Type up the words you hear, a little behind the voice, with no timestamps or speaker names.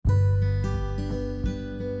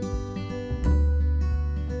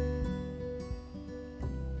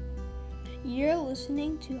You're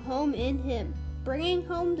listening to Home in Him, bringing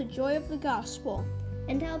home the joy of the gospel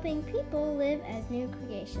and helping people live as new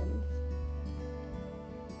creations.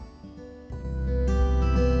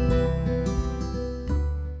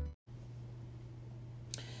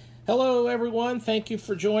 Hello, everyone. Thank you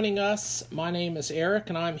for joining us. My name is Eric,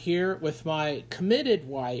 and I'm here with my committed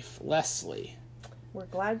wife, Leslee. We're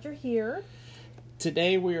glad you're here.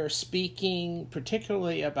 Today we are speaking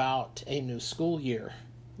particularly about a new school year.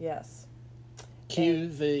 Yes. Cue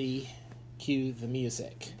the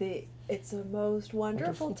music. It's the most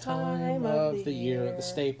wonderful time of the year. The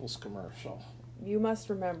Staples commercial. You must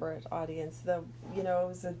remember it, audience. It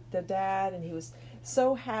was the dad, and he was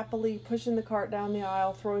so happily pushing the cart down the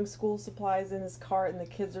aisle, throwing school supplies in his cart, and the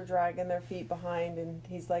kids are dragging their feet behind, and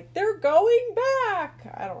he's like, "They're going back!"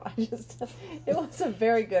 It was a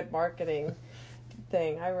very good marketing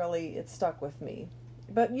thing. It stuck with me.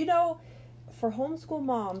 But for homeschool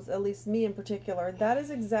moms, at least me in particular, that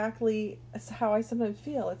is exactly how I sometimes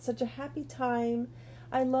feel. It's such a happy time.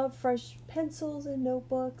 I love fresh pencils and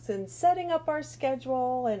notebooks and setting up our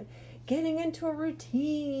schedule and getting into a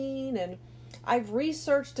routine. And I've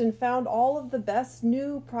researched and found all of the best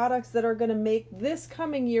new products that are going to make this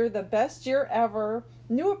coming year the best year ever.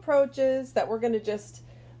 New approaches that we're going to just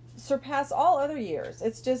surpass all other years.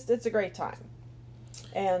 It's a great time.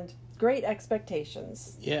 And great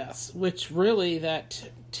expectations. Yes, which really that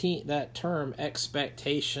term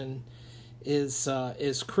expectation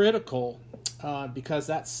is critical because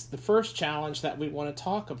that's the first challenge that we want to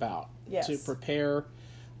talk about. Yes. To prepare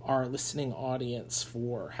our listening audience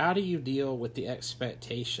for. How do you deal with the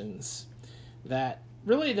expectations that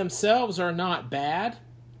really themselves are not bad?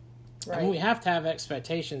 Right. I mean, we have to have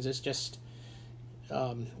expectations. It's just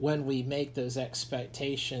when we make those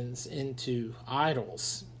expectations into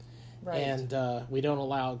idols. Right. And we don't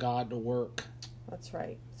allow God to work. That's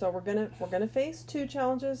right. So we're gonna face two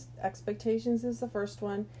challenges. Expectations is the first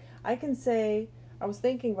one. I can say, I was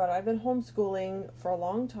thinking about it. I've been homeschooling for a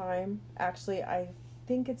long time. Actually, I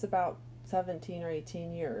think it's about 17 or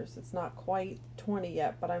 18 years. It's not quite 20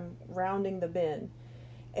 yet, but I'm rounding the bin.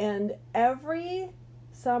 And every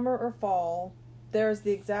summer or fall, there's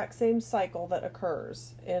the exact same cycle that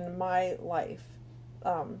occurs in my life.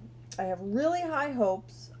 I have really high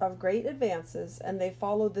hopes of great advances, and they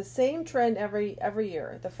follow the same trend every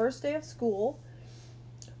year. The first day of school,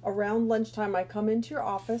 around lunchtime, I come into your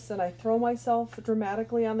office and I throw myself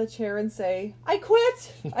dramatically on the chair and say, "I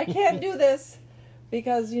quit! I can't do this!"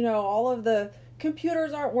 Because, all of the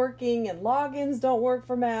computers aren't working and logins don't work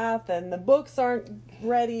for math and the books aren't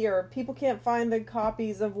ready or people can't find the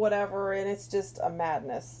copies of whatever, and it's just a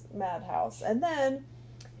madhouse. And then,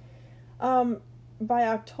 by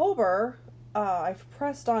October, I've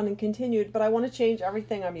pressed on and continued, but I want to change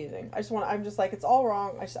everything I'm using. I'm just like, it's all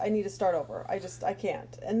wrong. I need to start over. I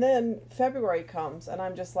can't. And then February comes and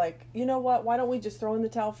I'm just like, you know what? Why don't we just throw in the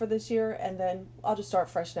towel for this year and then I'll just start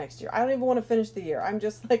fresh next year. I don't even want to finish the year. I'm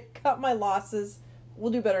just like, cut my losses.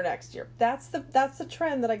 We'll do better next year. That's the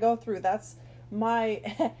trend that I go through. That's my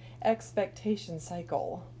expectation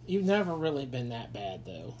cycle. You've never really been that bad,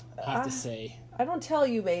 though, I have to say. I don't tell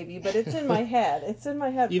you maybe, but it's in my head. It's in my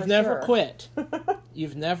head. You've never quit.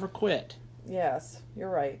 You've never quit. Yes, you're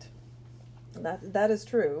right. That is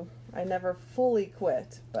true. I never fully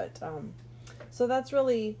quit, but so that's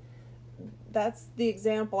the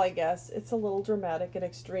example, I guess. It's a little dramatic and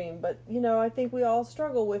extreme, but I think we all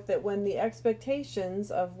struggle with it when the expectations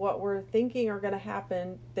of what we're thinking are going to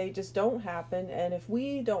happen, they just don't happen, and if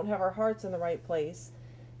we don't have our hearts in the right place,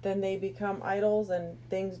 then they become idols and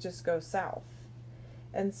things just go south.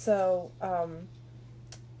 And so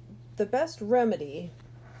the best remedy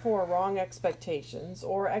for wrong expectations,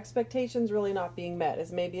 or expectations really not being met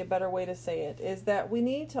is maybe a better way to say it, is that we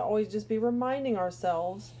need to always just be reminding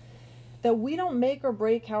ourselves that we don't make or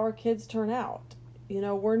break how our kids turn out.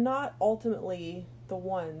 We're not ultimately the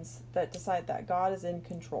ones that decide that. God is in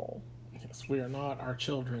control. Yes, we are not our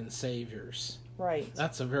children's saviors. Right.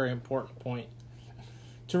 That's a very important point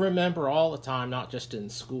to remember all the time, not just in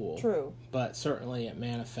school. True. But certainly it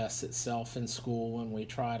manifests itself in school when we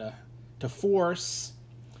try to force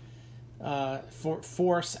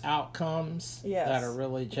outcomes that are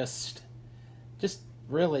really just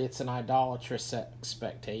really, it's an idolatrous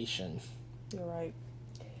expectation. You're right.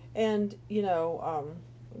 And,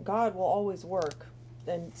 God will always work.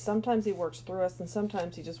 And sometimes he works through us, and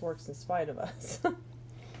sometimes he just works in spite of us.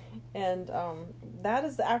 And that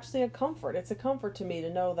is actually a comfort. It's a comfort to me to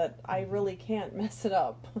know that I really can't mess it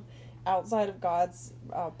up outside of God's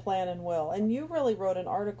plan and will. And you really wrote an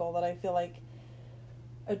article that I feel like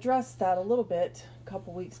addressed that a little bit a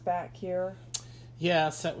couple weeks back here.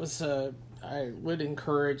 Yes, that was I would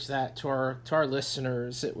encourage that to our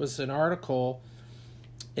listeners. It was an article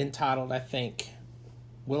entitled, I think,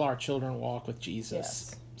 "Will Our Children Walk with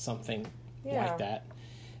Jesus?" Yes. Something Yeah. like that.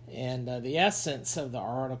 And the essence of the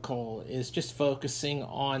article is just focusing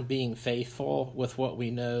on being faithful with what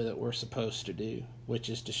we know that we're supposed to do, which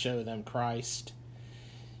is to show them Christ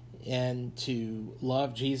and to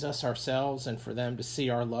love Jesus ourselves, and for them to see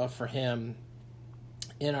our love for him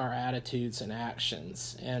in our attitudes and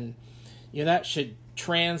actions. And that should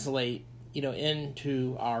translate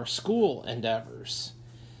into our school endeavors,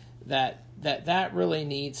 that really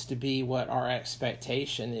needs to be what our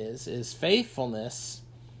expectation is faithfulness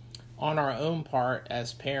on our own part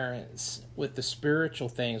as parents with the spiritual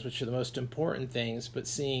things, which are the most important things, but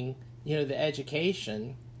seeing the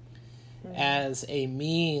education as a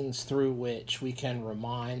means through which we can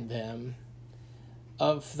remind them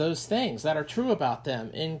of those things that are true about them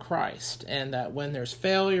in Christ, and that when there's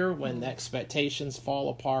failure, when the expectations fall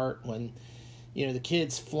apart, when the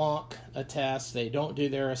kids flunk a test, they don't do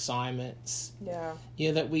their assignments,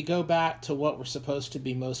 that we go back to what we're supposed to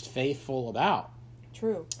be most faithful about.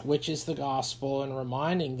 True. Which is the gospel, and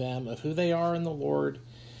reminding them of who they are in the Lord,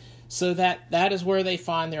 so that is where they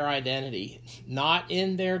find their identity, not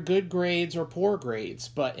in their good grades or poor grades,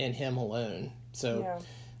 but in him alone. So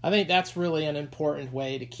I think that's really an important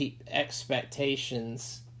way to keep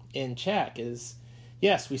expectations in check is,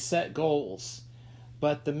 yes, we set goals,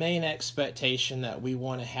 but the main expectation that we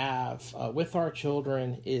want to have with our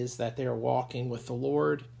children is that they're walking with the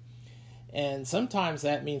Lord. And sometimes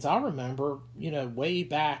that means, I remember, way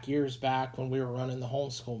back, years back, when we were running the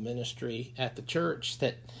homeschool ministry at the church,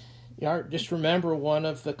 that I just remember one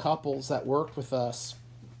of the couples that worked with us,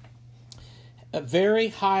 very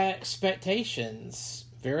high expectations,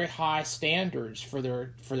 very high standards for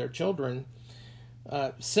their children,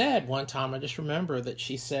 said one time, I just remember that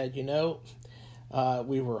she said, we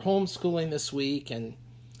were homeschooling this week, and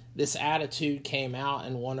this attitude came out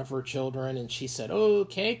in one of her children, and she said,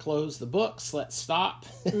 okay, close the books, let's stop,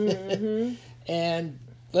 and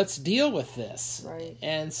let's deal with this. Right.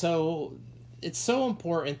 And so it's so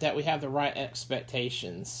important that we have the right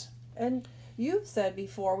expectations. And you've said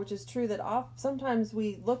before, which is true, that sometimes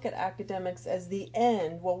we look at academics as the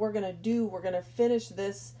end. Well, we're going to finish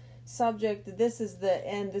this subject, this is the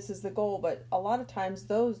end, this is the goal, but a lot of times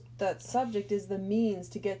that subject is the means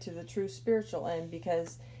to get to the true spiritual end,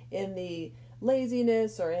 because in the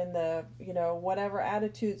laziness or in the whatever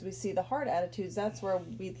attitudes we see, the hard attitudes, that's where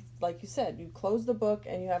we, like you said, you close the book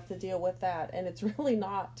and you have to deal with that. And it's really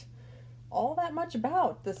not all that much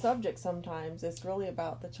about the subject. Sometimes it's really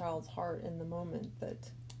about the child's heart in the moment.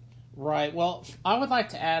 Right. Well, I would like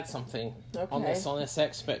to add something on Okay. this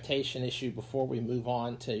expectation issue before we move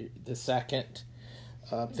on to the second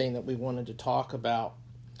thing that we wanted to talk about.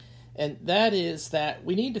 And that is that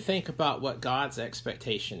we need to think about what God's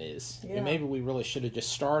expectation is. Yeah. And maybe we really should have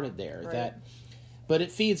just started there. Right. But it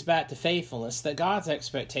feeds back to faithfulness, that God's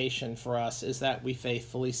expectation for us is that we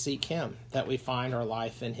faithfully seek him, that we find our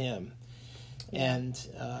life in him. Yeah. And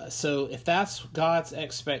so if that's God's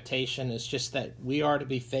expectation, is just that we are to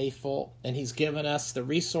be faithful, and he's given us the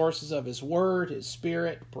resources of his word, his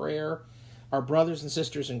spirit, prayer, our brothers and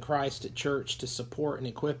sisters in Christ at church to support and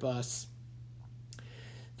equip us,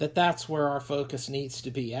 that's where our focus needs to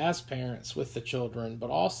be as parents with the children, but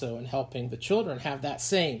also in helping the children have that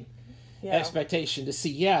same expectation to see,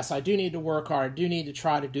 yes, I do need to work hard, I do need to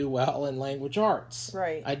try to do well in language arts.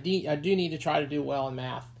 Right. I do need to try to do well in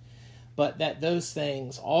math, but that those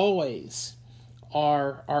things always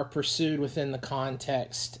are pursued within the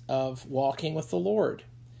context of walking with the Lord.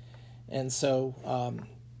 And so,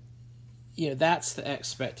 that's the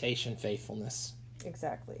expectation, faithfulness.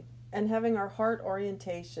 Exactly. And having our heart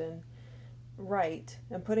orientation right,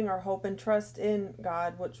 and putting our hope and trust in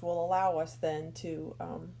God, which will allow us then to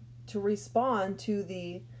respond to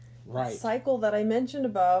the cycle that I mentioned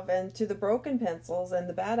above, and to the broken pencils and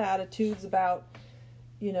the bad attitudes about,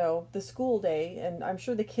 the school day. And I'm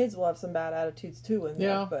sure the kids will have some bad attitudes too in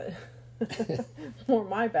there, but more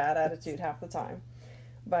my bad attitude half the time.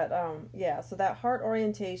 But so that heart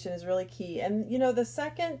orientation is really key. And the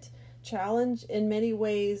second challenge in many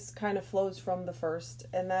ways kind of flows from the first,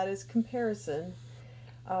 and that is comparison.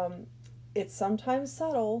 It's sometimes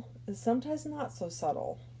subtle and sometimes not so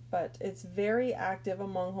subtle, but it's very active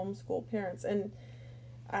among homeschool parents. And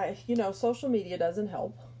social media doesn't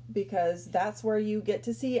help, because that's where you get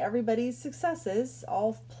to see everybody's successes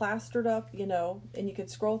all plastered up, and you could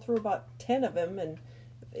scroll through about 10 of them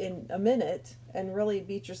in a minute and really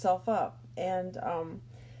beat yourself up. And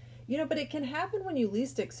but it can happen when you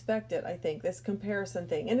least expect it, I think, this comparison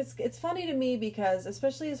thing. And it's funny to me because,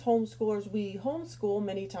 especially as homeschoolers, we homeschool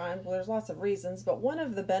many times. Well, there's lots of reasons, but one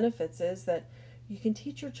of the benefits is that you can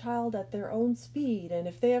teach your child at their own speed. And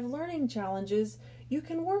if they have learning challenges, you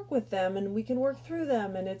can work with them and we can work through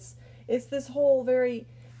them. And it's this whole very,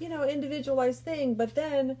 individualized thing. But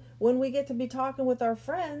then when we get to be talking with our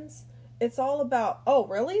friends, it's all about, oh,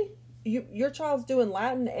 really? Your child's doing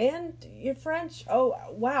Latin and French? Oh,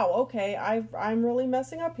 wow, okay, I'm really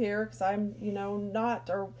messing up here because I'm, not,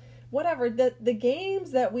 or whatever. The games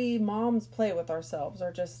that we moms play with ourselves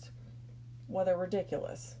are just, well, they're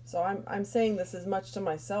ridiculous. So I'm saying this as much to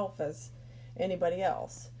myself as anybody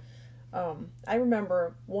else. I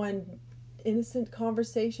remember one innocent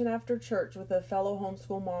conversation after church with a fellow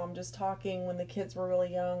homeschool mom, just talking when the kids were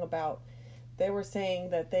really young about, they were saying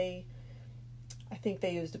that I think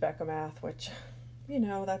they used Abeka Math, which,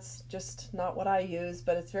 that's just not what I use,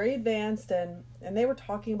 but it's very advanced. And they were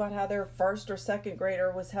talking about how their first or second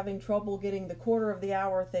grader was having trouble getting the quarter of the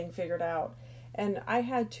hour thing figured out. And I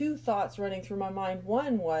had two thoughts running through my mind.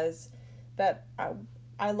 One was that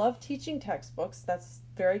I love teaching textbooks. That's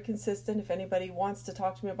very consistent. If anybody wants to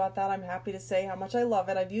talk to me about that, I'm happy to say how much I love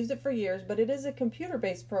it. I've used it for years, but it is a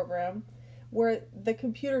computer-based program where the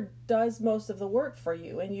computer does most of the work for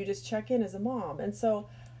you and you just check in as a mom. And so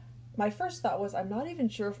my first thought was, I'm not even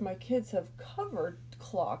sure if my kids have covered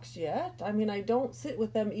clocks yet. I mean, I don't sit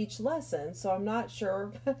with them each lesson, so I'm not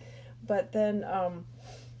sure. But then,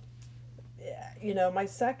 my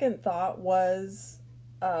second thought was,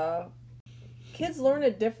 kids learn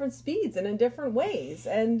at different speeds and in different ways.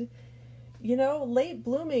 And, late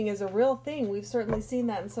blooming is a real thing. We've certainly seen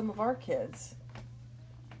that in some of our kids.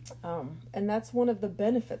 And that's one of the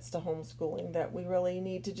benefits to homeschooling that we really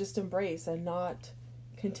need to just embrace and not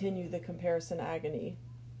continue the comparison agony.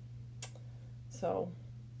 So,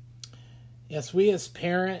 yes, we as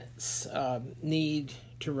parents need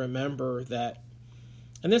to remember that,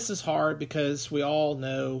 and this is hard because we all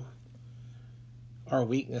know our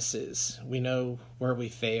weaknesses. We know where we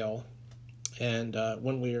fail. And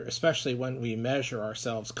especially when we measure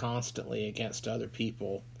ourselves constantly against other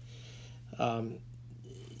people,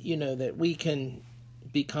 that we can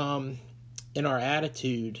become, in our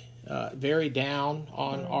attitude, very down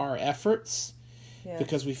on our efforts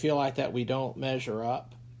because we feel like that we don't measure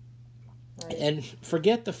up. Right. And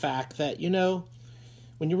forget the fact that,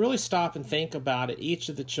 when you really stop and think about it, each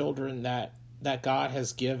of the children that God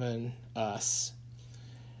has given us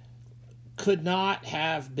could not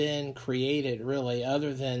have been created really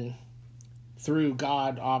other than through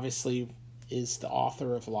God, obviously, is the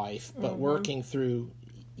author of life, but working through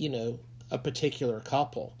a particular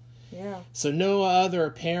couple. Yeah. So no other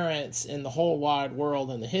parents in the whole wide world,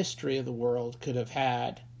 in the history of the world, could have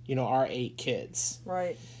had, our 8 kids.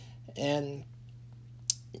 Right. And,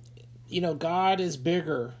 God is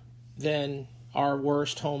bigger than our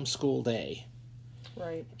worst homeschool day.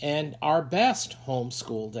 Right. And our best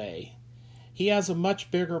homeschool day. He has a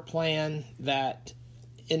much bigger plan that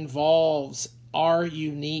involves our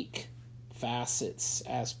unique facets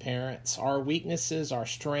as parents, our weaknesses, our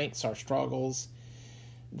strengths, our struggles,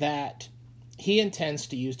 that he intends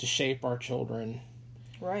to use to shape our children.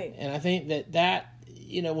 Right. And I think that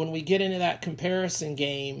when we get into that comparison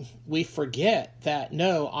game, we forget that,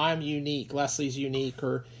 no, I'm unique, Leslie's unique,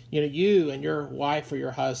 or, you and your wife or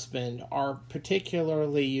your husband are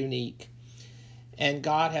particularly unique. And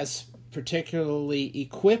God has particularly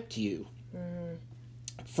equipped you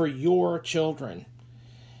for your children.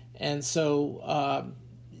 And so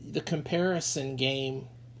the comparison game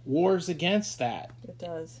wars against that. It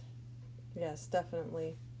does. Yes,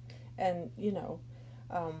 definitely. And,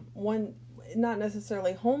 one, not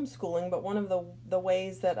necessarily homeschooling, but one of the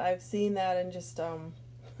ways that I've seen that and just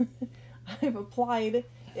I've applied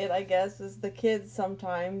it, I guess, is the kids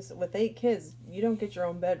sometimes, with 8 kids, you don't get your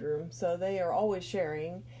own bedroom. So they are always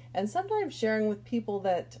sharing. And sometimes sharing with people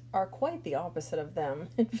that are quite the opposite of them.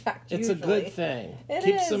 In fact, it's usually. a good thing. It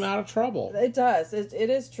keeps them out of trouble. It does. It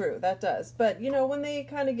is true. That does. But, when they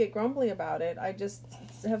kind of get grumbly about it, I just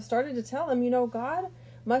have started to tell them, God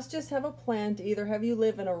must just have a plan to either have you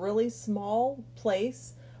live in a really small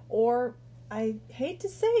place, or, I hate to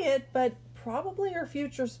say it, but probably your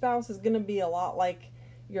future spouse is going to be a lot like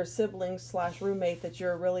your sibling/roommate that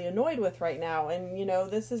you're really annoyed with right now. And,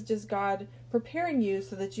 this is just God preparing you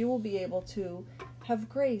so that you will be able to have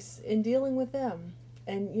grace in dealing with them.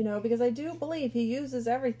 And, because I do believe he uses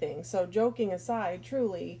everything. So joking aside,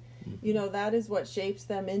 truly, that is what shapes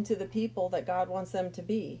them into the people that God wants them to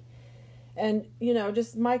be. And,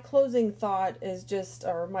 just my closing thought is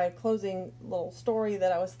or my closing little story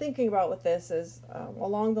that I was thinking about with this is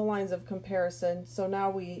along the lines of comparison. So now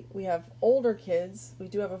we have older kids. We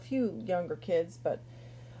do have a few younger kids, but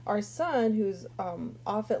our son, who's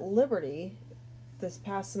off at Liberty, this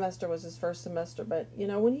past semester was his first semester. But,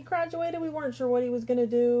 when he graduated, we weren't sure what he was going to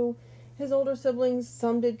do. His older siblings,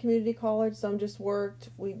 some did community college, some just worked.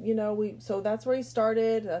 So that's where he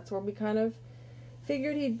started. That's where we kind of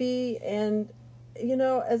figured he'd be. And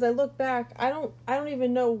as I look back, I don't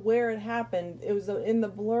even know where it happened. It was in the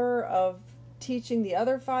blur of teaching the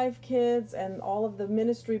other 5 kids and all of the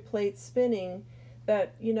ministry plates spinning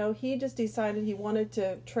that he just decided he wanted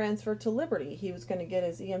to transfer to Liberty. He was going to get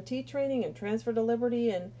his EMT training and transfer to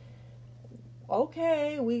Liberty. And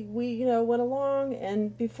okay, we went along,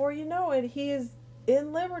 and before you know it, he is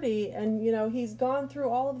in Liberty. And he's gone through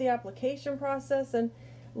all of the application process. And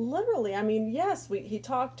literally, yes, he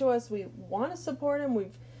talked to us. We want to support him.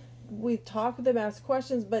 We've talked with him, asked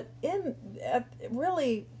questions, but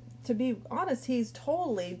really, to be honest, he's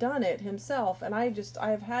totally done it himself. And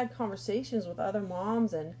I've had conversations with other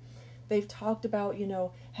moms, and they've talked about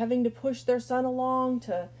having to push their son along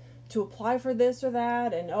to apply for this or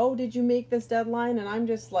that, and did you make this deadline? And I'm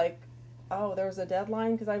just like, there was a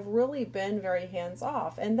deadline, because I've really been very hands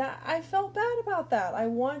off, and that I felt bad about that. I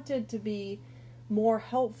wanted to be more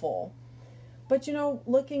helpful. But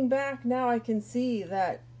looking back now, I can see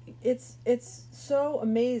that it's so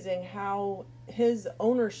amazing how his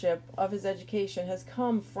ownership of his education has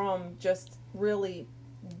come from just really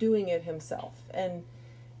doing it himself. And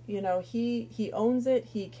he owns it.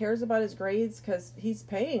 He cares about his grades because he's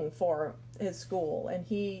paying for his school, and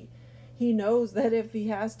he knows that if he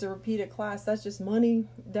has to repeat a class, that's just money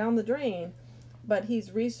down the drain. But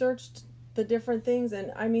he's researched the different things,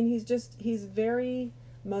 and he's very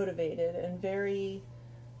motivated and very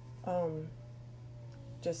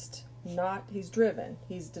he's driven,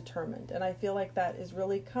 he's determined, and I feel like that has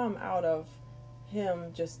really come out of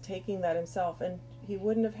him just taking that himself. And he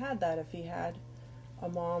wouldn't have had that if he had a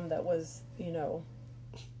mom that was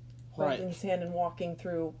holding his hand and walking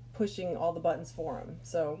through, pushing all the buttons for him.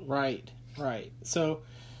 So right. So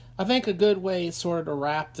I think a good way sort of to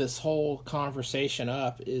wrap this whole conversation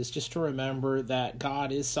up is just to remember that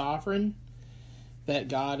God is sovereign, that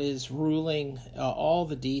God is ruling all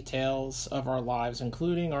the details of our lives,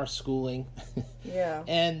 including our schooling. Yeah.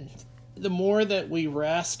 And the more that we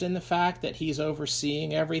rest in the fact that he's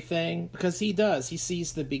overseeing everything, because he does, he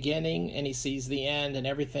sees the beginning and he sees the end and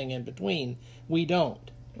everything in between. We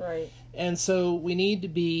don't. Right. And so we need to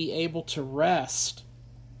be able to rest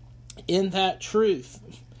in that truth.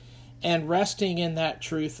 And resting in that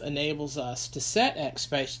truth enables us to set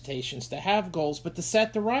expectations, to have goals, but to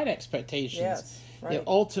set the right expectations. Yes, right.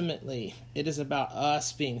 Ultimately, it is about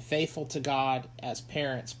us being faithful to God as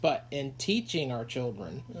parents, but in teaching our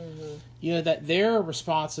children, that their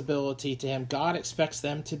responsibility to Him, God expects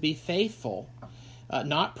them to be faithful,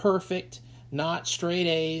 not perfect, not straight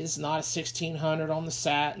A's, not a 1600 on the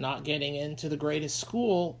SAT, not getting into the greatest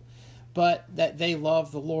school, but that they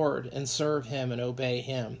love the Lord and serve Him and obey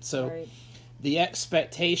Him. So right. The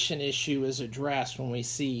expectation issue is addressed when we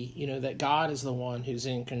see, that God is the one who's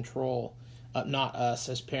in control, not us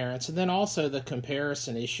as parents. And then also the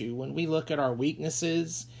comparison issue. When we look at our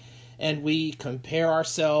weaknesses and we compare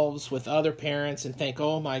ourselves with other parents and think,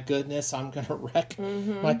 oh my goodness, I'm going to wreck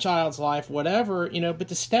my child's life, whatever, but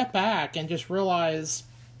to step back and just realize,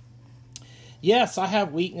 yes, I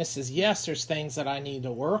have weaknesses. Yes, there's things that I need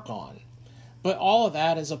to work on. But all of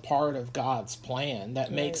that is a part of God's plan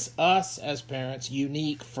that makes us as parents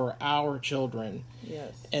unique for our children.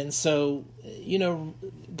 Yes. And so,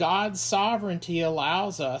 God's sovereignty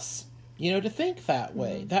allows us, to think that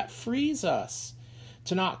way. That frees us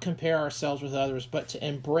to not compare ourselves with others, but to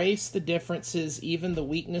embrace the differences, even the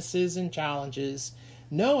weaknesses and challenges,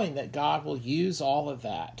 knowing that God will use all of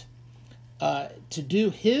that to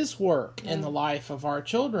do His work in the life of our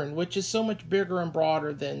children, which is so much bigger and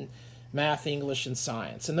broader than math, English, and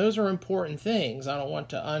science. And those are important things. I don't want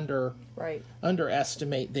to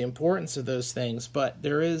underestimate the importance of those things, but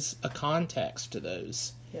there is a context to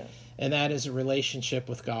those. Yes. And that is a relationship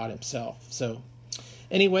with God Himself. So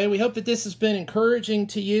anyway, we hope that this has been encouraging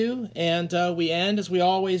to you. And we end, as we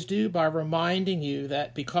always do, by reminding you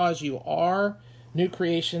that because you are new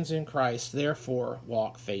creations in Christ, therefore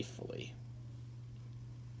walk faithfully.